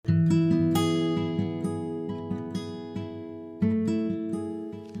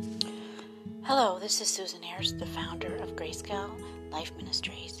Hello, this is Susan Ayers, the founder of Grayscale Life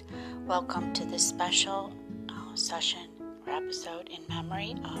Ministries. Welcome to this special session or episode in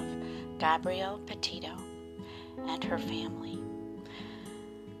memory of Gabrielle Petito and her family.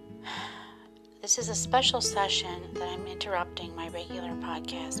 This is a special session that I'm interrupting my regular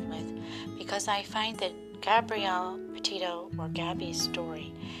podcast with because I find that Gabrielle Petito, or Gabby's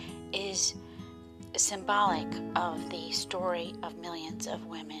story, is symbolic of the story of millions of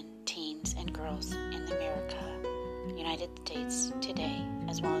women, teens, and girls in America, United States today,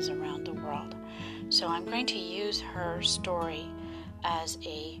 as well as around the world. So I'm going to use her story as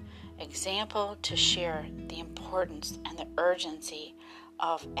an example to share the importance and the urgency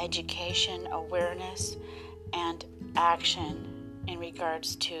of education, awareness, and action in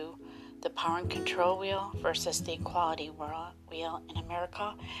regards to the power and control wheel versus the equality wheel in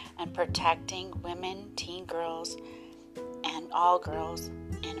America, and protecting women, teen girls, and all girls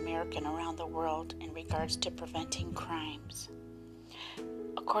in America and around the world in regards to preventing crimes.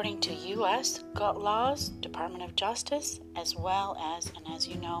 According to U.S. laws, Department of Justice, as well as, and as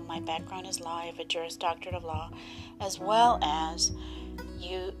you know, my background is law, I have a Juris Doctorate of Law, as well as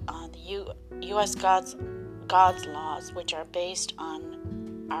the U.S. God's laws, which are based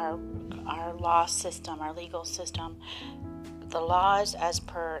on our law system, our legal system, the laws as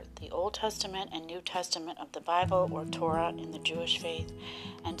per the Old Testament and New Testament of the Bible or Torah in the Jewish faith.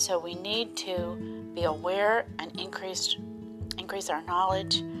 And so we need to be aware and increase our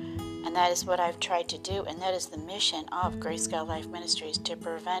knowledge, and that is what I've tried to do, and that is the mission of Grayscale Life Ministries, to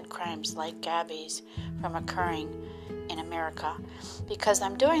prevent crimes like Gabby's from occurring in America. Because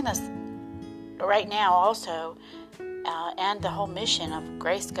I'm doing this right now also, and the whole mission of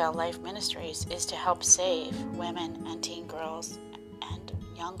Grayscale Life Ministries is to help save women and teen girls and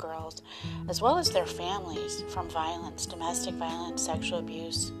young girls, as well as their families, from violence, domestic violence, sexual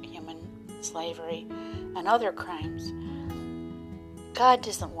abuse, human slavery, and other crimes. God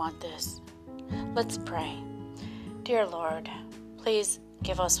doesn't want this. Let's pray. Dear Lord, please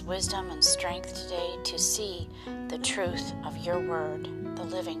give us wisdom and strength today to see the truth of your word, the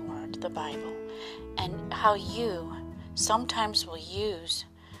living word, the Bible, and how you sometimes will use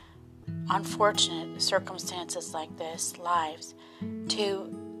unfortunate circumstances like this, lives,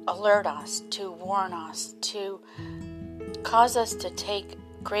 to alert us, to warn us, to cause us to take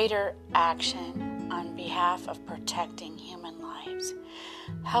greater action on behalf of protecting human lives.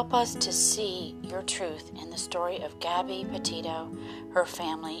 Help us to see your truth in the story of Gabby Petito, her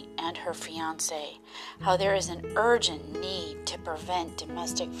family, and her fiancé, how there is an urgent need to prevent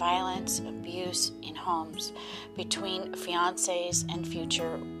domestic violence, abuse in homes between fiancés and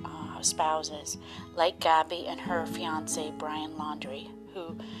future spouses, like Gabby and her fiancé, Brian Laundrie,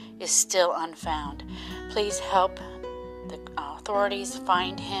 who is still unfound. Please help the authorities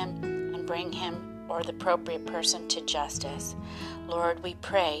find him and bring him or the appropriate person to justice. Lord, we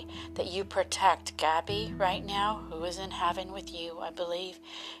pray that you protect Gabby right now, who is in heaven with you, I believe,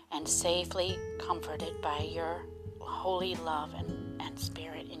 and safely comforted by your holy love and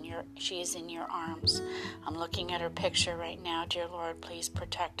spirit. She is in your arms. I'm looking at her picture right now. Dear Lord, please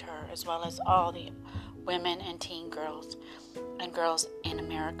protect her, as well as all the women and teen girls and girls in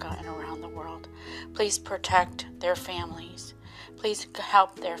America and around the world. Please protect their families. Please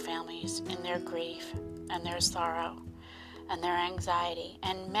help their families in their grief and their sorrow and their anxiety,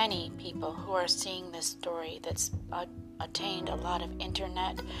 and many people who are seeing this story that's attained a lot of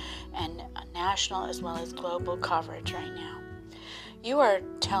internet and national as well as global coverage right now. You are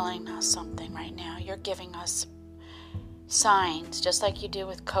telling us something right now. You're giving us signs, just like you do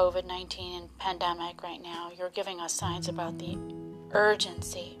with COVID-19 and pandemic right now. You're giving us signs about the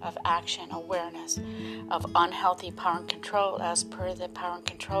urgency of action, awareness of unhealthy power and control, as per the power and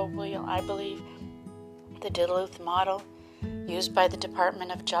control wheel, I believe, the Duluth model used by the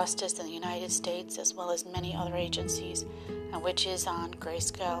Department of Justice in the United States, as well as many other agencies, and which is on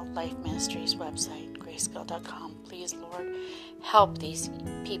Grayscale Life Ministries website, grayscale.com. Please, Lord, help these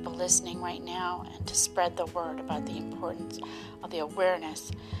people listening right now, and to spread the word about the importance of the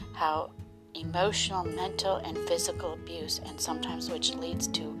awareness, how emotional, mental, and physical abuse, and sometimes which leads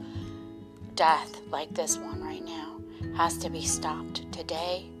to death, like this one right now, has to be stopped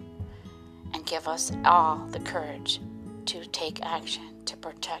today, and give us all the courage to take action to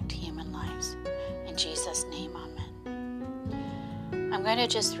protect human lives. In Jesus' name, amen. I'm going to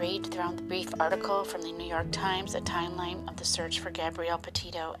just read through the brief article from the New York Times, a timeline of the search for Gabrielle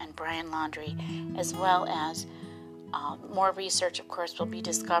Petito and Brian Laundrie, as well as more research, of course, will be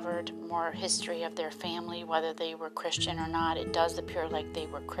discovered, more history of their family, whether they were Christian or not. It does appear like they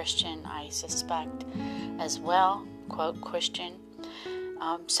were Christian, I suspect, as well, quote, Christian.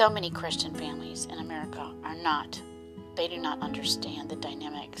 So many Christian families in America they do not understand the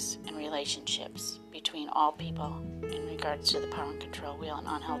dynamics and relationships between all people in regards to the power and control wheel and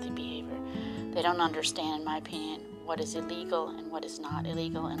unhealthy behavior. They don't understand, in my opinion, what is illegal and what is not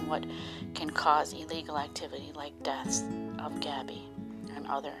illegal and what can cause illegal activity like deaths of Gabby and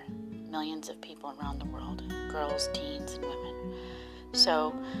other millions of people around the world, girls, teens, and women.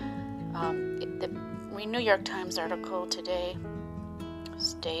 So the New York Times article today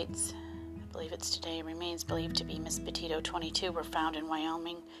states, I believe it's today, remains believed to be Miss Petito, 22, were found in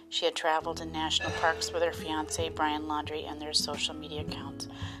Wyoming. She had traveled in national parks with her fiance, Brian Laundrie, and their social media accounts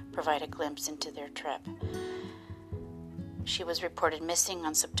provide a glimpse into their trip. She was reported missing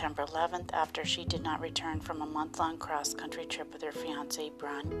on September 11th after she did not return from a month-long cross-country trip with her fiancé,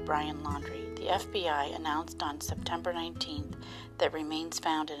 Brian Laundrie. The FBI announced on September 19th that remains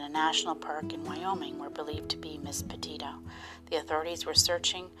found in a national park in Wyoming were believed to be Miss Petito. The authorities were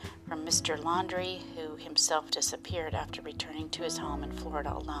searching for Mr. Laundrie, who himself disappeared after returning to his home in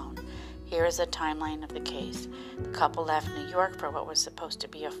Florida alone. Here is a timeline of the case. The couple left New York for what was supposed to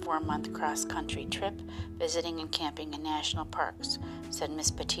be a 4-month cross-country trip, visiting and camping in national parks, said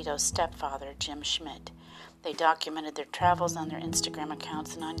Miss Petito's stepfather, Jim Schmidt. They documented their travels on their Instagram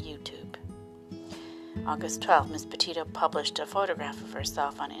accounts and on YouTube. August 12th, Miss Petito published a photograph of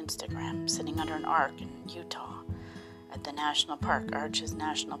herself on Instagram, sitting under an arch in Utah at the national park, Arches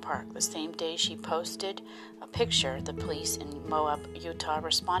National Park. The same day she posted a picture, the police in Moab, Utah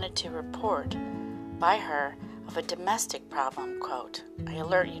responded to a report by her of a domestic problem, quote, I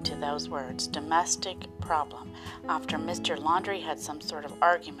alert you to those words, domestic problem, after Mr. Laundrie had some sort of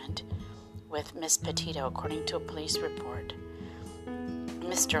argument with Miss Petito, according to a police report.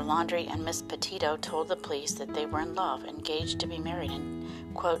 Mr. Laundrie and Miss Petito told the police that they were in love, engaged to be married,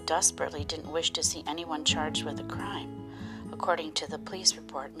 and, quote, desperately didn't wish to see anyone charged with a crime. According to the police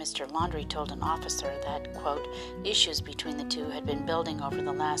report, Mr. Laundrie told an officer that, quote, issues between the two had been building over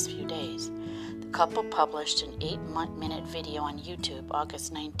the last few days. The couple published an 8-minute video on YouTube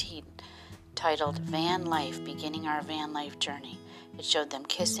August 19th titled Van Life, Beginning Our Van Life Journey. It showed them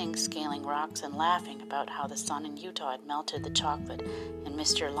kissing, scaling rocks, and laughing about how the sun in Utah had melted the chocolate in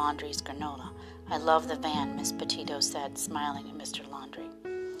Mr. Laundrie's granola. I love the van, Miss Petito said, smiling at Mr. Laundrie.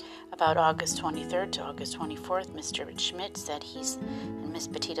 About August 23rd to August 24th, Mr. Schmidt said and Miss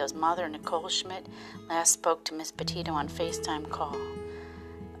Petito's mother, Nicole Schmidt, last spoke to Miss Petito on FaceTime call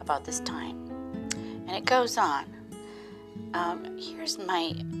about this time. And it goes on.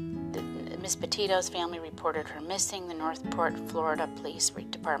 Miss Petito's family reported her missing, the Northport, Florida Police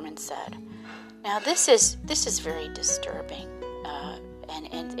Department said. Now, this is very disturbing.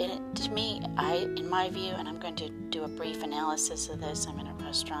 And to me, in my view, and I'm going to do a brief analysis of this. I'm in a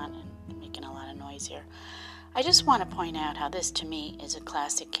restaurant and making a lot of noise here. I just want to point out how this, to me, is a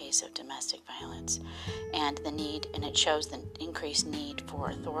classic case of domestic violence, and it shows the increased need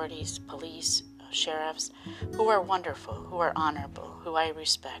for authorities, police, sheriffs, who are wonderful, who are honorable, who I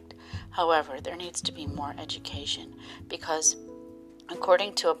respect. However, there needs to be more education, because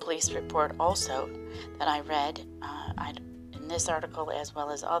according to a police report also that I read, in this article as well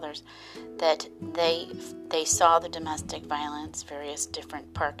as others, that they saw the domestic violence, various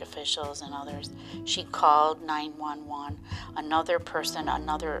different park officials and others. She called 911. Another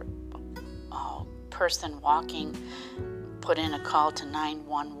person walking put in a call to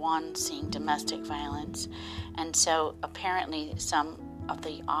 911 seeing domestic violence. And so apparently some of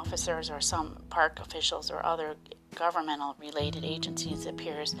the officers or some park officials or other governmental related agencies, it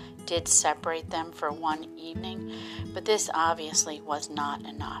appears, did separate them for one evening. But this obviously was not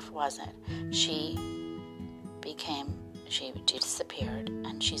enough, was it? She disappeared,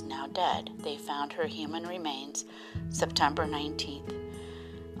 and she's now dead. They found her human remains September 19th,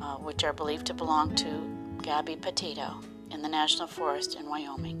 which are believed to belong to Gabby Petito in the National Forest in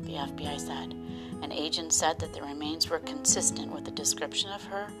Wyoming, the FBI said. An agent said that the remains were consistent with the description of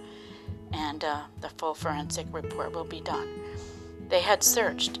her, and the full forensic report will be done. They had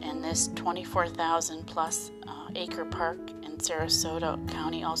searched in this 24,000 plus acre park in Sarasota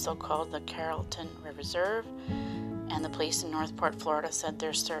County, also called the Carrollton Reserve, and the police in Northport, Florida said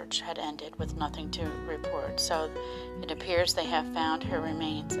their search had ended with nothing to report. So it appears they have found her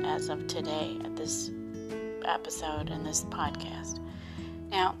remains as of today at this episode in this podcast.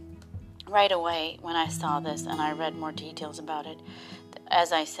 Now, right away when I saw this and I read more details about it,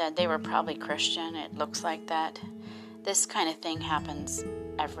 as I said, they were probably Christian. It looks like that. This kind of thing happens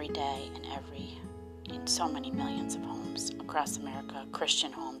every day in so many millions of homes across America,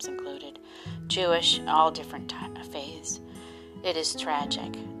 Christian homes included, Jewish, all different faiths. It is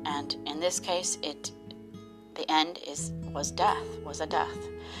tragic, and in this case, the end was a death.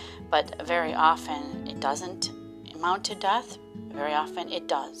 But very often it doesn't amount to death. Very often it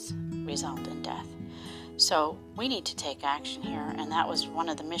does result in death. So we need to take action here, and that was one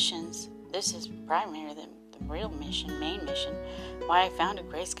of the missions. This is primarily the real mission, main mission, why I founded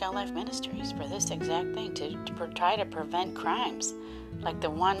Grayscale Life Ministries, for this exact thing, to try to prevent crimes like the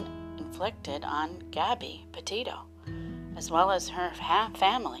one inflicted on Gabby Petito, as well as her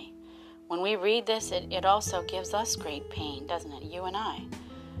family. When we read this, it also gives us great pain, doesn't it, you and I,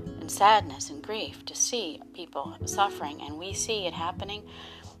 and sadness and grief to see people suffering, and we see it happening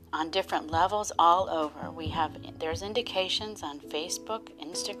on different levels all over. There's indications on Facebook,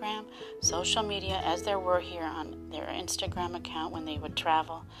 Instagram, social media, as there were here on their Instagram account when they would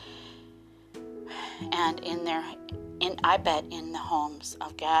travel, and I bet in the homes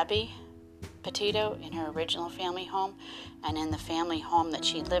of Gabby Petito, in her original family home, and in the family home that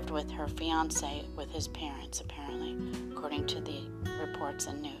she lived with her fiance, with his parents, apparently, according to the reports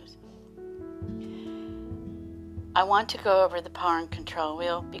and news. I want to go over the power and control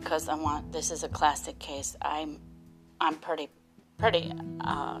wheel because this is a classic case. I'm pretty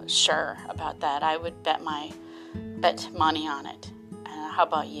sure about that. I would bet money on it. How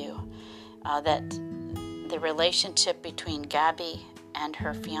about you? That the relationship between Gabby and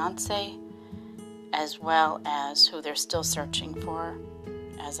her fiance, as well as who they're still searching for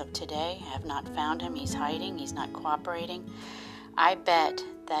as of today, have not found him. He's hiding. He's not cooperating. I bet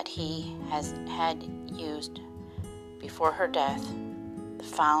that he had used, before her death, the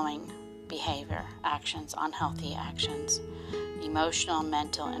following behavior, actions, unhealthy actions: emotional,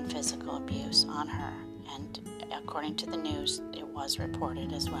 mental, and physical abuse on her. And according to the news, it was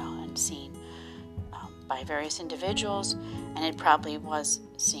reported as well and seen by various individuals, and it probably was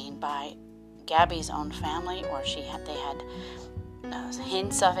seen by Gabby's own family, or they had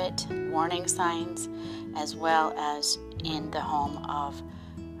hints of it, warning signs, as well as in the home of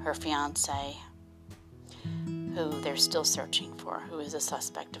her fiance, who they're still searching for, who is a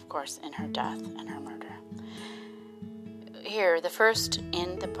suspect, of course, in her death and her murder. Here, the first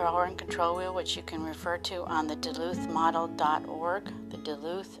in the power and control wheel, which you can refer to on the DuluthModel.org, the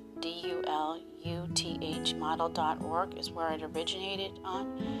Duluth, DULUTH model.org is where it originated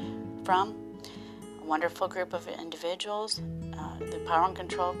from. A wonderful group of individuals. The power and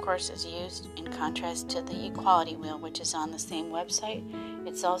control, of course, is used in contrast to the equality wheel, which is on the same website.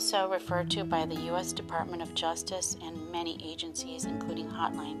 It's also referred to by the U.S. Department of Justice and many agencies, including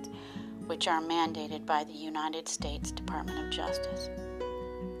hotlines, which are mandated by the United States Department of Justice.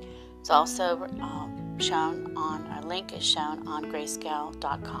 It's also shown on, a link is shown on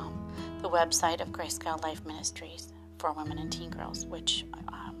grayscale.com, the website of Grayscale Life Ministries for women and teen girls, which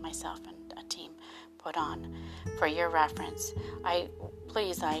myself and a team put on for your reference. I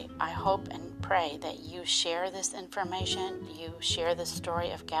hope and pray that you share this information, you share the story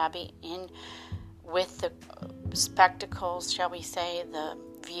of Gabby with the spectacles, shall we say, the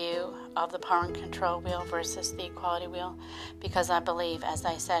view of the power and control wheel versus the equality wheel, because I believe, as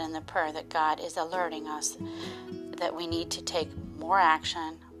I said in the prayer, that God is alerting us that we need to take more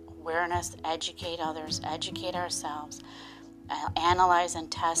action, awareness, educate others, educate ourselves, analyze and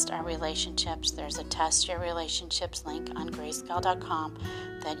test our relationships. There's a Test Your Relationships link on grayscale.com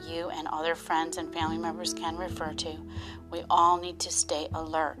that you and other friends and family members can refer to. We all need to stay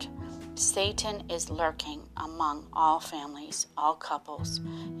alert. Satan is lurking among all families, all couples,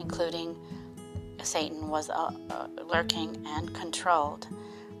 including Satan was lurking and controlled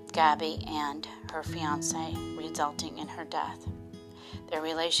Gabby and her fiance, resulting in her death. Their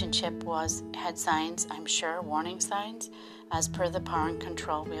relationship had signs, I'm sure, warning signs, as per the power and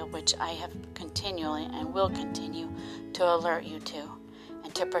control wheel, which I have continually and will continue to alert you to,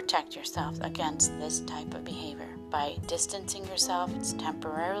 and to protect yourselves against this type of behavior by distancing yourself. It's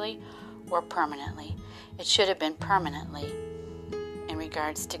temporarily or permanently. It should have been permanently in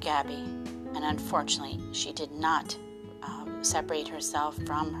regards to Gabby, and unfortunately she did not separate herself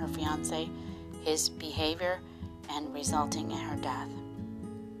from her fiance, his behavior, and resulting in her death.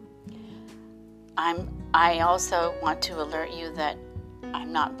 I also want to alert you that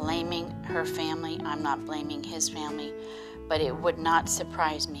I'm not blaming her family, I'm not blaming his family, but it would not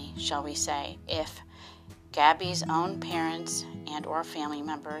surprise me, shall we say, if Gabby's own parents and or family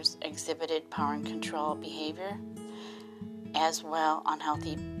members exhibited power and control behavior, as well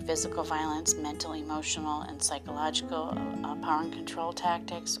unhealthy physical violence, mental, emotional, and psychological power and control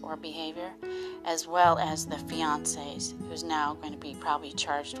tactics or behavior, as well as the fiancés, who's now going to be probably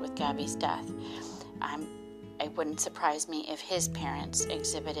charged with Gabby's death. It wouldn't surprise me if his parents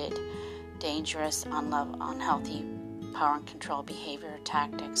exhibited dangerous, unhealthy power and control behavior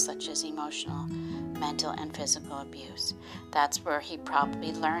tactics such as emotional, mental, and physical abuse. That's where he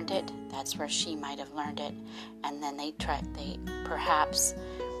probably learned it. That's where she might have learned it. And then they perhaps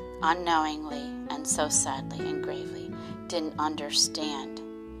unknowingly and so sadly and gravely didn't understand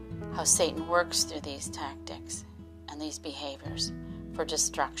how Satan works through these tactics and these behaviors for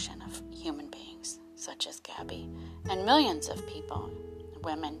destruction of human beings, such as Gabby, and millions of people,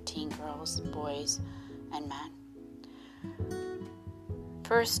 women, teen girls, boys, and men.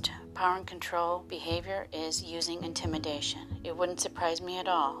 First, power and control behavior is using intimidation. It wouldn't surprise me at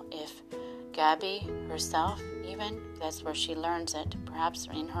all if Gabby herself, even, that's where she learns it, perhaps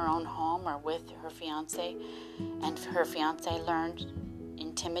in her own home or with her fiancé, and her fiancé learned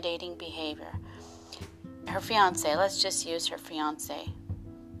intimidating behavior. Her fiancé, let's just use her fiancé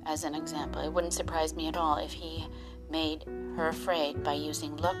as an example. It wouldn't surprise me at all if he made her afraid by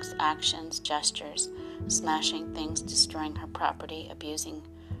using looks, actions, gestures, smashing things, destroying her property, abusing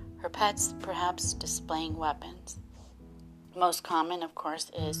her pets, perhaps displaying weapons. Most common, of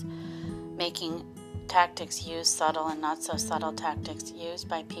course, is making tactics used, subtle and not so subtle tactics used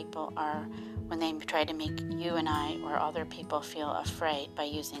by people are when they try to make you and I or other people feel afraid by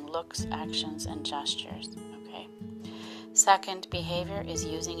using looks, actions, and gestures. Okay. Second behavior is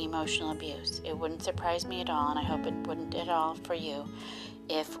using emotional abuse. It wouldn't surprise me at all, and I hope it wouldn't at all for you,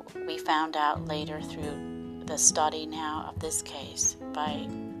 if we found out later through the study now of this case by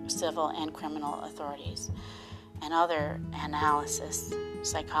civil and criminal authorities and other analysis,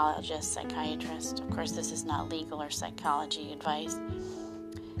 psychologists, psychiatrists. Of course, this is not legal or psychology advice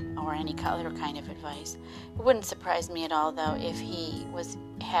or any other kind of advice. It wouldn't surprise me at all, though, if he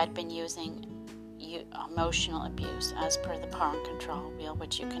had been using emotional abuse as per the power and control wheel,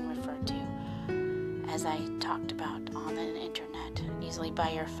 which you can refer to, as I talked about on the internet, easily by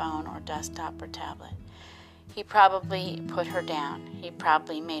your phone or desktop or tablet. He probably put her down. He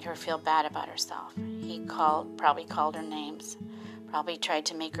probably made her feel bad about herself. He probably called her names, probably tried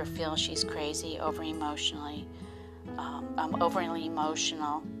to make her feel she's crazy, overly emotional,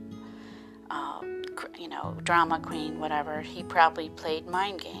 drama queen, whatever. He probably played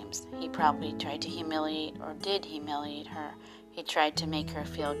mind games. He probably tried to humiliate or did humiliate her. He tried to make her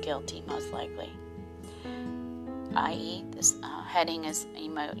feel guilty, most likely. I.e., this heading is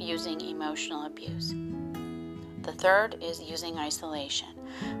using emotional abuse. The third is using isolation.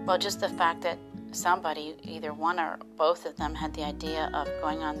 Well, just the fact that somebody, either one or both of them, had the idea of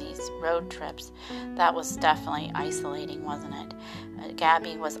going on these road trips, that was definitely isolating, wasn't it?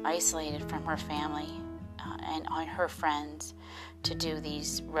 Gabby was isolated from her family and her friends to do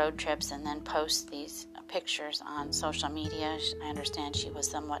these road trips and then post these pictures on social media. I understand she was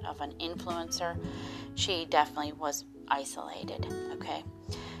somewhat of an influencer. She definitely was isolated, okay?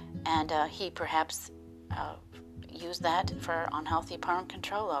 And he perhaps used that for unhealthy power and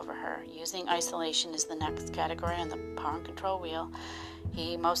control over her. Using isolation is the next category on the power and control wheel.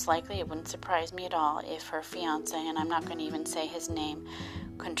 He most likely, it wouldn't surprise me at all if her fiancé, and I'm not going to even say his name,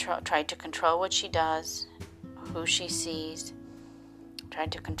 tried to control what she does, who she sees,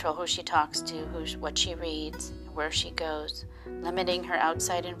 tried to control who she talks to, what she reads, where she goes, limiting her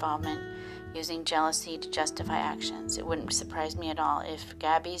outside involvement, using jealousy to justify actions. It wouldn't surprise me at all if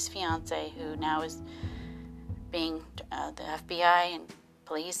Gabby's fiancé, who now is being the FBI and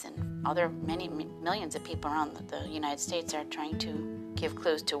police and other millions of people around the United States are trying to give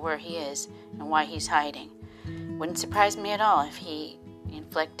clues to where he is and why he's hiding. Wouldn't surprise me at all if he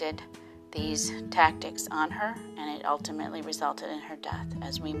inflicted these tactics on her and it ultimately resulted in her death,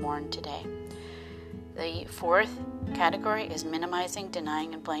 as we mourn today. The fourth category is minimizing,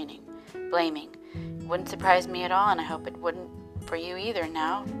 denying, and blaming. Wouldn't surprise me at all, and I hope it wouldn't for you either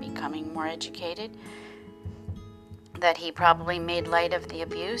now, becoming more educated, that he probably made light of the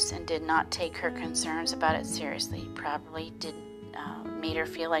abuse and did not take her concerns about it seriously. Probably made her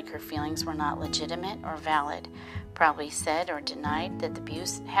feel like her feelings were not legitimate or valid. Probably said or denied that the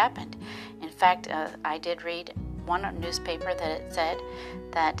abuse happened. In fact, I did read one newspaper that it said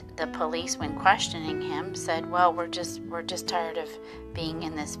that the police, when questioning him, said, "Well, we're just tired of being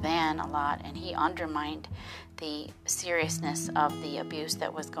in this van a lot," and he undermined the seriousness of the abuse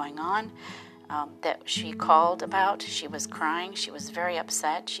that was going on. That she called about. She was crying. She was very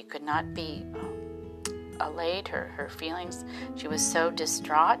upset. She could not be allayed her feelings. She was so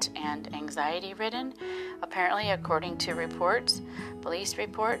distraught and anxiety-ridden, apparently, according to reports, police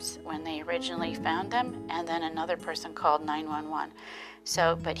reports, when they originally found them, and then another person called 911.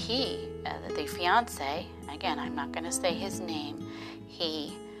 So, but he, the fiancé, again, I'm not going to say his name,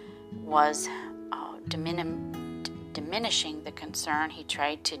 he was diminishing the concern. He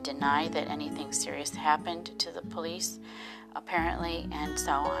tried to deny that anything serious happened to the police, apparently, and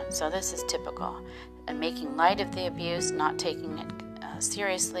so on. So this is typical. Making light of the abuse, not taking it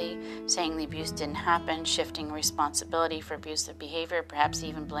seriously, saying the abuse didn't happen, shifting responsibility for abusive behavior, perhaps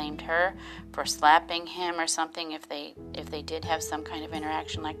even blamed her for slapping him or something if they did have some kind of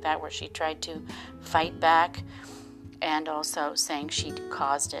interaction like that where she tried to fight back, and also saying she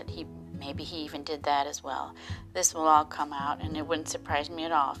caused it. Maybe he even did that as well. This will all come out, and it wouldn't surprise me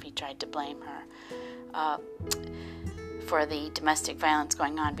at all if he tried to blame her for the domestic violence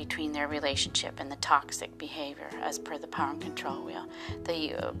going on between their relationship and the toxic behavior as per the power and control wheel.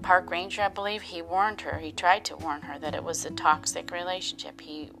 The park ranger, I believe, he tried to warn her that it was a toxic relationship.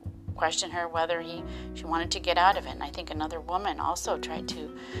 He questioned her whether she wanted to get out of it. And I think another woman also tried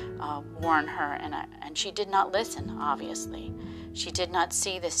to warn her, and she did not listen, obviously. She did not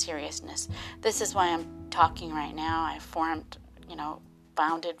see the seriousness. This is why I'm talking right now. I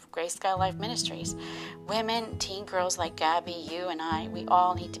founded Grace Sky Life Ministries. Women, teen girls like Gabby, you and I, we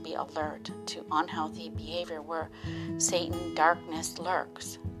all need to be alert to unhealthy behavior where Satan, darkness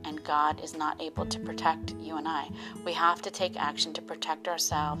lurks, and God is not able to protect you and I. We have to take action to protect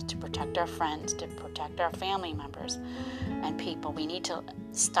ourselves, to protect our friends, to protect our family members and people. We need to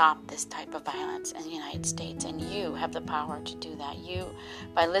stop this type of violence in the United States, and you have the power to do that. You,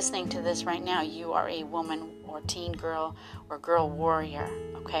 by listening to this right now, you are a woman or teen girl or girl warrior,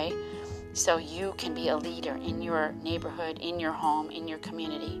 okay? So you can be a leader in your neighborhood, in your home, in your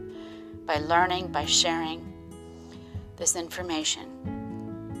community, by learning, by sharing this information.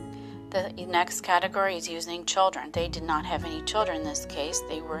 The next category is using children. They did not have any children in this case.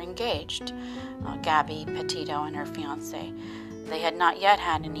 They were engaged, Gabby Petito and her fiance. They had not yet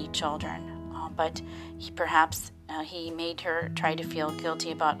had any children, but he made her try to feel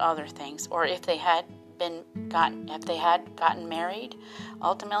guilty about other things, or if they had gotten married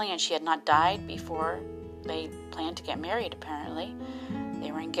ultimately, and she had not died before they planned to get married. Apparently,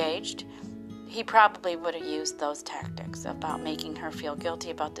 they were engaged. He probably would have used those tactics about making her feel guilty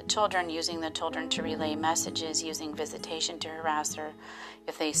about the children, using the children to relay messages, using visitation to harass her.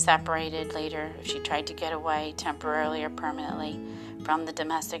 If they separated later, if she tried to get away temporarily or permanently from the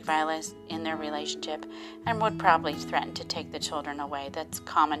domestic violence in their relationship, and would probably threaten to take the children away. That's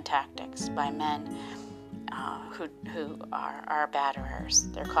common tactics by men who are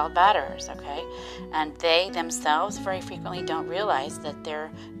batterers. They're called batterers, okay? And they themselves very frequently don't realize that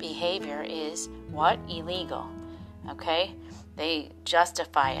their behavior is what? Illegal, okay? They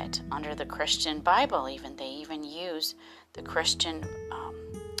justify it under the Christian Bible even. They even use the Christian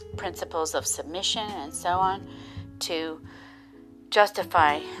principles of submission and so on to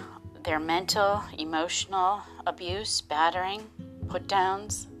justify their mental, emotional abuse, battering,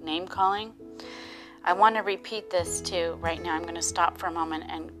 put-downs, name-calling. I want to repeat this too. Right now I'm going to stop for a moment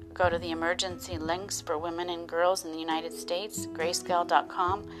and go to the emergency links for women and girls in the United States,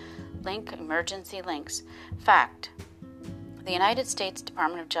 grayscale.com, link emergency links. Fact: the United States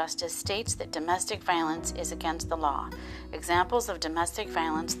Department of Justice states that domestic violence is against the law. Examples of domestic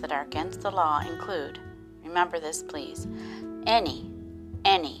violence that are against the law include, remember this please, any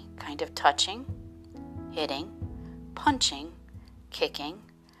kind of touching, hitting, punching, kicking,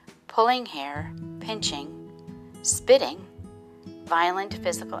 pulling hair, pinching, spitting, violent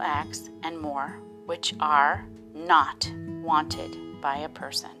physical acts, and more, which are not wanted by a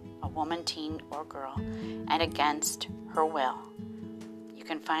person, a woman, teen, or girl, and against her will. You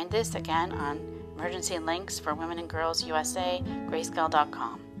can find this again on Emergency Links for Women and Girls USA,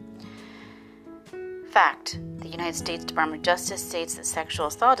 grayscale.com. Fact: the United States Department of Justice states that sexual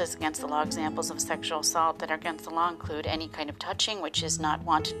assault is against the law. Examples of sexual assault that are against the law include any kind of touching which is not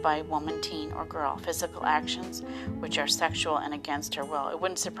wanted by a woman, teen, or girl, physical actions which are sexual and against her will. It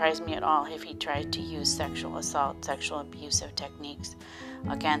wouldn't surprise me at all if he tried to use sexual assault, sexual abusive techniques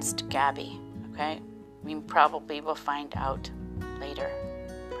against Gabby, okay? We probably will find out later,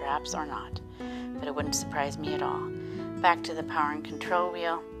 perhaps or not, but it wouldn't surprise me at all. Back to the power and control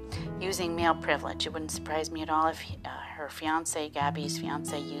wheel. Using male privilege. It wouldn't surprise me at all if her fiance, Gabby's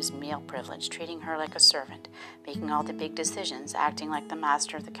fiance, used male privilege, treating her like a servant, making all the big decisions, acting like the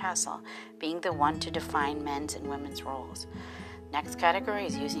master of the castle, being the one to define men's and women's roles. Next category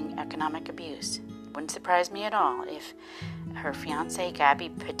is using economic abuse. It wouldn't surprise me at all if her fiance, Gabby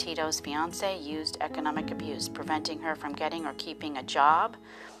Petito's fiance, used economic abuse, preventing her from getting or keeping a job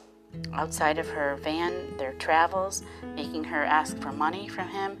outside of her van, their travels, making her ask for money from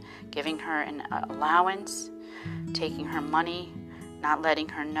him, giving her an allowance, taking her money, not letting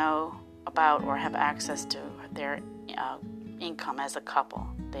her know about or have access to their income as a couple.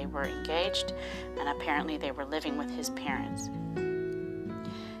 They were engaged, and apparently they were living with his parents.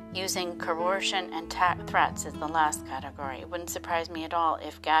 Using coercion and threats is the last category. It wouldn't surprise me at all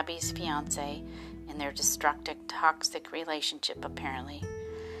if Gabby's fiance, in their destructive, toxic relationship apparently,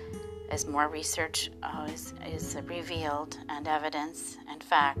 as more research is revealed and evidence and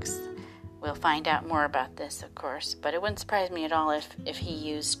facts, we'll find out more about this, of course. But it wouldn't surprise me at all if he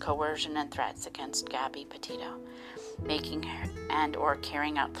used coercion and threats against Gabby Petito, making her and or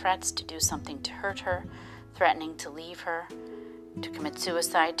carrying out threats to do something to hurt her, threatening to leave her, to commit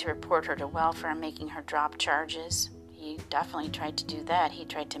suicide, to report her to welfare, making her drop charges. He definitely tried to do that. He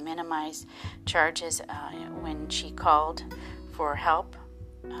tried to minimize charges when she called for help.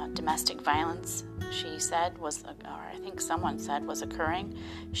 Domestic violence, she said, or I think someone said, was occurring.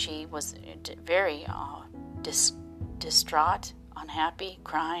 She was very distraught, unhappy,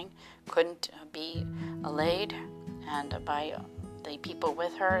 crying, couldn't be allayed, and by the people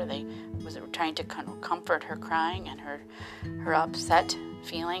with her, they was trying to comfort her crying and her upset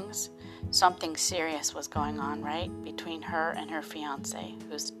feelings. Something serious was going on, right, between her and her fiance,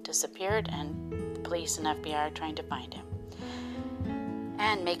 who's disappeared, and the police and FBI are trying to find him.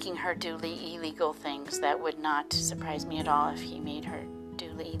 And making her do illegal things. That would not surprise me at all if he made her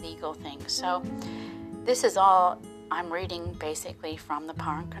do illegal things. So this is all I'm reading basically from the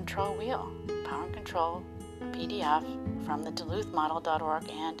Power and Control Wheel. Power and Control PDF from the DuluthModel.org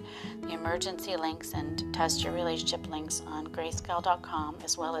and the emergency links and test your relationship links on grayscale.com,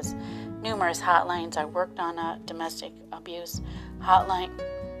 as well as numerous hotlines. I worked on a domestic abuse hotline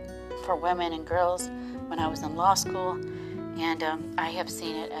for women and girls when I was in law school. And I have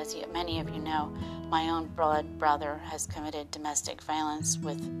seen it, as many of you know. My own blood brother has committed domestic violence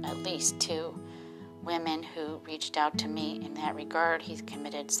with at least 2 women who reached out to me in that regard. He's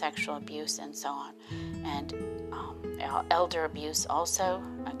committed sexual abuse and so on. And elder abuse also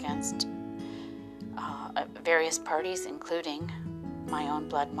against various parties, including my own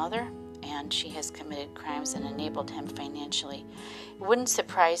blood mother. And she has committed crimes and enabled him financially. It wouldn't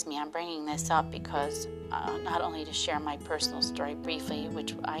surprise me. I'm bringing this up because not only to share my personal story briefly,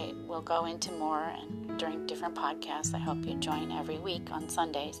 which I will go into more and during different podcasts. I hope you join every week on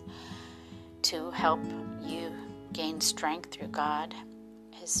Sundays to help you gain strength through God,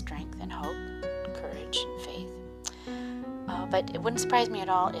 His strength and hope, courage and faith. But it wouldn't surprise me at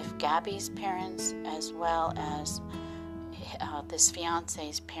all if Gabby's parents, as well as this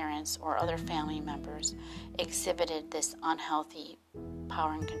fiance's parents or other family members, exhibited this unhealthy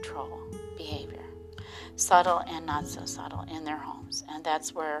power and control behavior, subtle and not so subtle, in their homes. And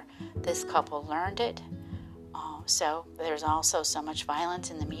that's where this couple learned it. So there's also so much violence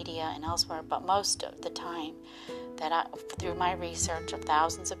in the media and elsewhere, but most of the time that through my research of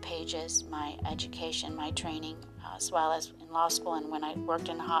thousands of pages, my education, my training, as well as in law school and when I worked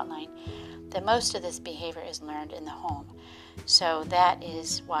in a hotline, that most of this behavior is learned in the home. So that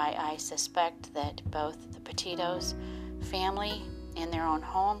is why I suspect that both the Petito's family in their own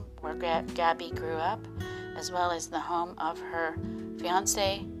home, where Gabby grew up, as well as the home of her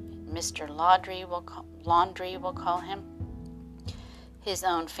fiance, Mr. Laundry, we'll call him, his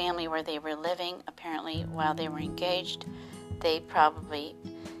own family where they were living, apparently while they were engaged, they probably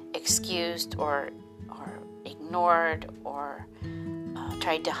excused or ignored or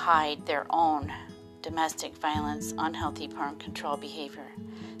tried to hide their own domestic violence, unhealthy power and control behavior.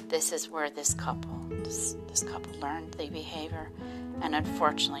 This is where this couple learned the behavior, and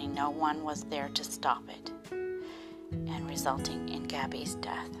unfortunately no one was there to stop it, and resulting in Gabby's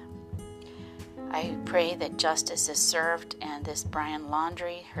death. I pray that justice is served and this Brian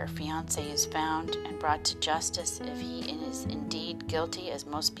Laundry, her fiance, is found and brought to justice if he is indeed guilty, as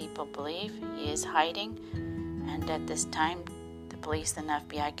most people believe. He is hiding, and at this time the police and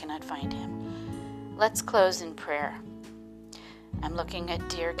FBI cannot find him. Let's close in prayer. I'm looking at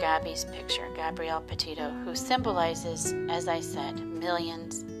dear Gabby's picture, Gabrielle Petito, who symbolizes, as I said,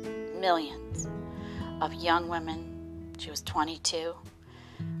 millions of young women. She was 22.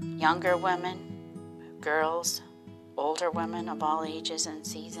 Younger women, girls, older women of all ages and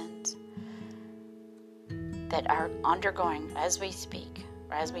seasons that are undergoing, as we speak,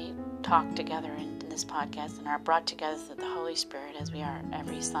 or as we talk together in this podcast and are brought together through the Holy Spirit as we are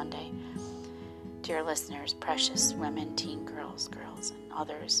every Sunday. Dear listeners, precious women, teen girls, and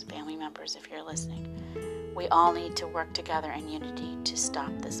others, family members, if you're listening, we all need to work together in unity to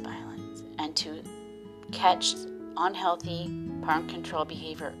stop this violence and to catch unhealthy power and control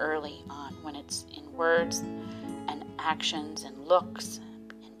behavior early on, when it's in words and actions and looks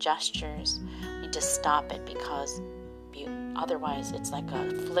and gestures. We need to stop it, because otherwise it's like a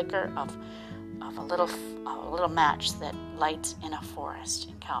flicker of of a little match that lights in a forest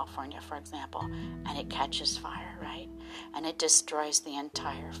in California, for example, and it catches fire, right? And it destroys the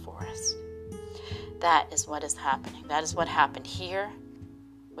entire forest. That is what is happening. That is what happened here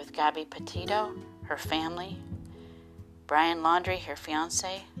with Gabby Petito, her family, Brian Laundrie, her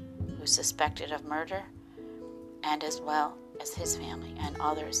fiance, who's suspected of murder, and as well as his family and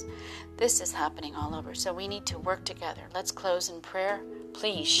others. This is happening all over. So we need to work together. Let's close in prayer.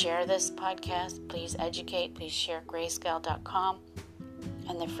 Please share this podcast. Please educate. Please share grayscale.com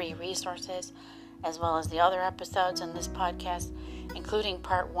and the free resources, as well as the other episodes in this podcast, including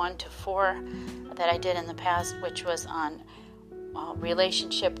part 1 to 4 that I did in the past, which was on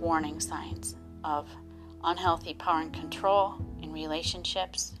relationship warning signs of unhealthy power and control in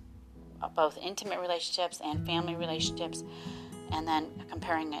relationships, both intimate relationships and family relationships, and then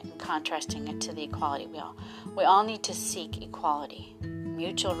comparing it and contrasting it to the equality. We all need to seek equality,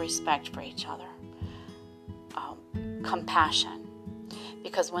 mutual respect for each other, compassion.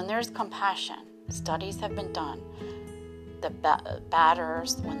 Because when there's compassion, studies have been done, the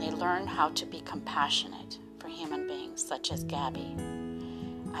batterers, when they learn how to be compassionate for human beings, such as Gabby,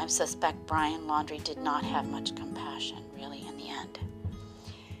 I suspect Brian Laundrie did not have much compassion, really, in the end,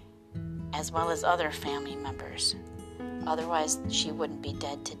 as well as other family members. Otherwise, she wouldn't be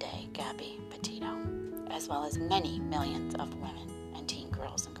dead today, Gabby Petito, as well as many millions of women and teen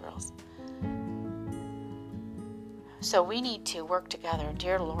girls and girls. So we need to work together.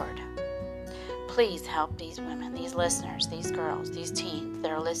 Dear Lord, please help these women, these listeners, these girls, these teens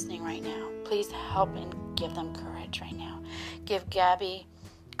that are listening right now. Please help and give them courage right now. Give Gabby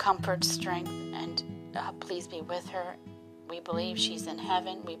comfort, strength, and please be with her. We believe she's in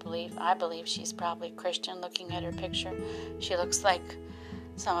heaven. I believe she's probably Christian. Looking at her picture, she looks like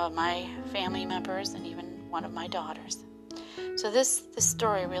some of my family members and even one of my daughters. So this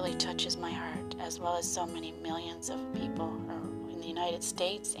story really touches my heart, as well as so many millions of people in the United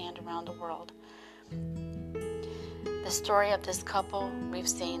States and around the world. The story of this couple we've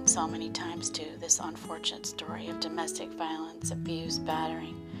seen so many times too, this unfortunate story of domestic violence, abuse,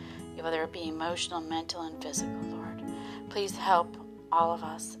 battering, whether it be emotional, mental, and physical, Lord. Please help all of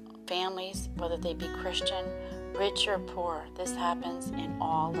us, families, whether they be Christian, rich or poor. This happens in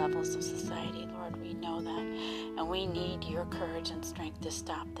all levels of society, Lord. We know that. And we need your courage and strength to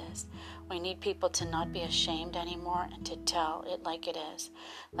stop this. We need people to not be ashamed anymore and to tell it like it is,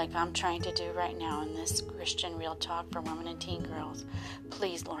 like I'm trying to do right now in this Christian Real Talk for women and teen girls.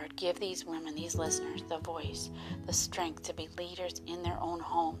 Please, Lord, give these women, these listeners, the voice, the strength to be leaders in their own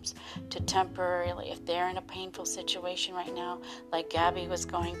homes, to temporarily, if they're in a painful situation right now, like Gabby was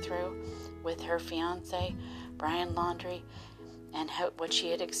going through with her fiance, Brian Laundrie, and what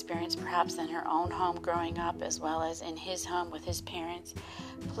she had experienced perhaps in her own home growing up, as well as in his home with his parents.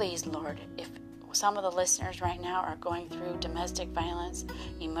 Please, Lord, if some of the listeners right now are going through domestic violence,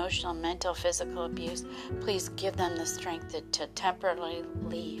 emotional, mental, physical abuse, please give them the strength to temporarily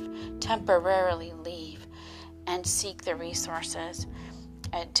leave and seek the resources,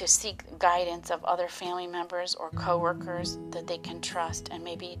 and to seek guidance of other family members or co-workers that they can trust, and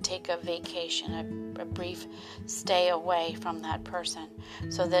maybe take a vacation, a brief stay away from that person,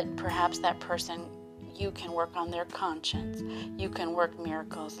 so that perhaps that person, you can work on their conscience. You can work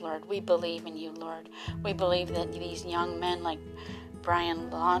miracles, Lord. We believe in you, Lord. We believe that these young men like Brian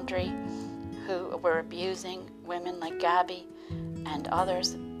Laundrie, who were abusing women like Gabby and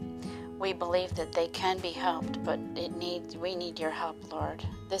others, we believe that they can be helped, but we need your help, Lord.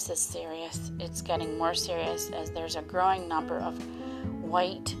 This is serious. It's getting more serious as there's a growing number of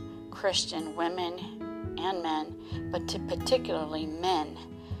white Christian women and men, but particularly men,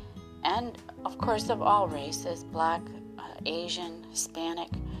 and of course of all races, Black, Asian, Hispanic.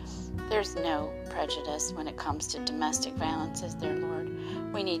 There's no prejudice when it comes to domestic violences there, Lord.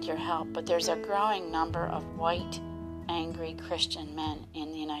 We need your help, but there's a growing number of white, angry Christian men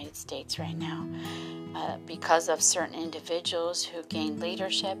in the United States right now because of certain individuals who gained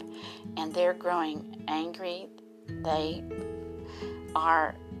leadership, and they're growing angry. They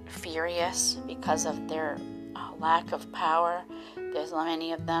are furious because of their lack of power. There's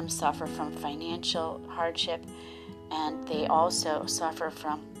many of them suffer from financial hardship, and they also suffer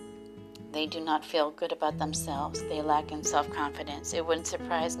from, they do not feel good about themselves. They lack in self-confidence. It wouldn't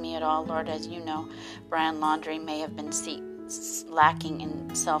surprise me at all, Lord, as you know, Brian Laundrie may have been lacking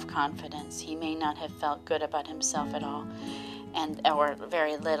in self-confidence. He may not have felt good about himself at all, or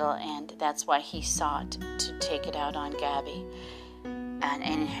very little, and that's why he sought to take it out on Gabby,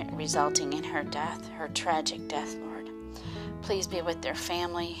 and resulting in her death, her tragic death, Lord. Please be with their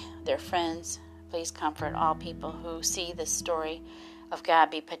family, their friends. Please comfort all people who see this story of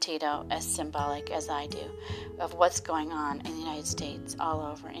Gabby Petito as symbolic as I do of what's going on in the United States all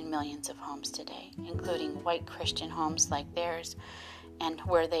over in millions of homes today, including white Christian homes like theirs, and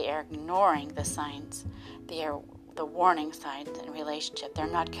where they are ignoring the signs, the warning signs in relationship. They're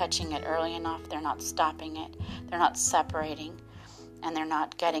not catching it early enough. They're not stopping it. They're not separating, and they're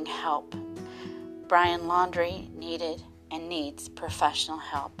not getting help. Brian Laundrie needed and needs professional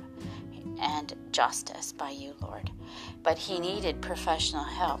help and justice by you, Lord. But he needed professional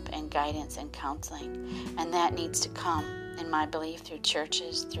help and guidance and counseling, and that needs to come, in my belief, through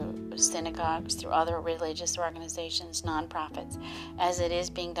churches, through synagogues, through other religious organizations, nonprofits, as it is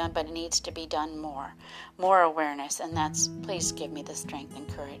being done, but it needs to be done more awareness, and please give me the strength and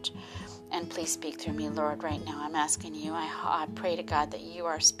courage. And please speak through me, Lord, right now. I'm asking you, I pray to God that you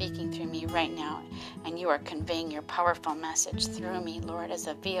are speaking through me right now, and you are conveying your powerful message through me, Lord, as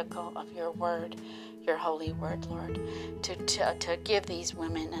a vehicle of your word, your holy word, Lord, to give these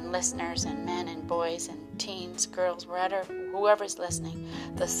women and listeners and men and boys and teens, girls, whoever's listening,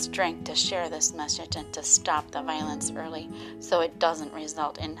 the strength to share this message and to stop the violence early so it doesn't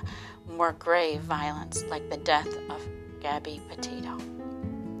result in more grave violence like the death of Gabby Petito.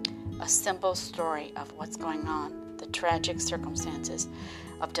 A simple story of what's going on, the tragic circumstances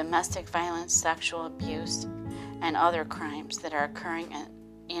of domestic violence, sexual abuse, and other crimes that are occurring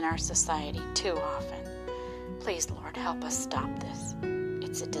in our society too often. Please, Lord, help us stop this.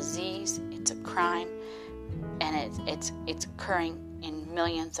 It's a disease, it's a crime, and it's occurring in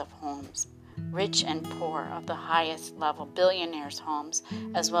millions of homes, rich and poor of the highest level, billionaires' homes,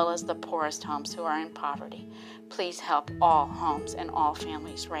 as well as the poorest homes who are in poverty. Please help all homes and all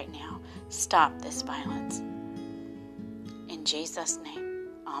families right now. Stop this violence. In Jesus' name,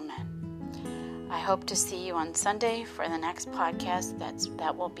 amen. I hope to see you on Sunday for the next podcast.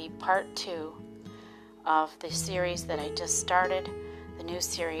 That will be part 2 of the series that I just started, the new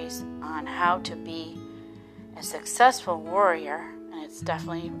series on how to be a successful warrior. And it's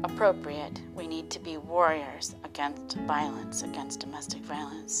definitely appropriate. We need to be warriors against violence, against domestic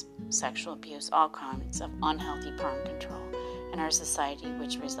violence, sexual abuse, all kinds of unhealthy power and control in our society,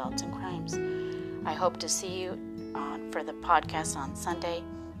 which results in crimes. I hope to see you for the podcast on Sunday,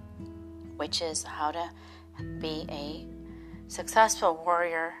 which is how to be a successful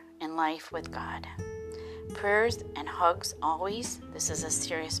warrior in life with God. Prayers and hugs always. This is a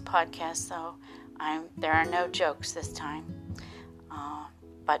serious podcast, so there are no jokes this time.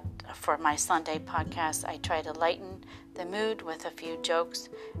 But for my Sunday podcast, I try to lighten the mood with a few jokes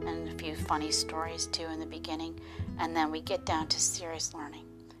and a few funny stories too in the beginning. And then we get down to serious learning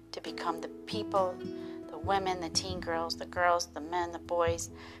to become the people, the women, the teen girls, the men, the boys,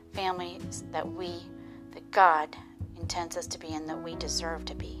 families that God intends us to be and that we deserve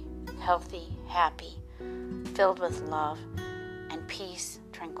to be. Healthy, happy, filled with love and peace,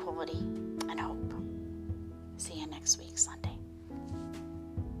 tranquility, and hope. See you next week, Sunday.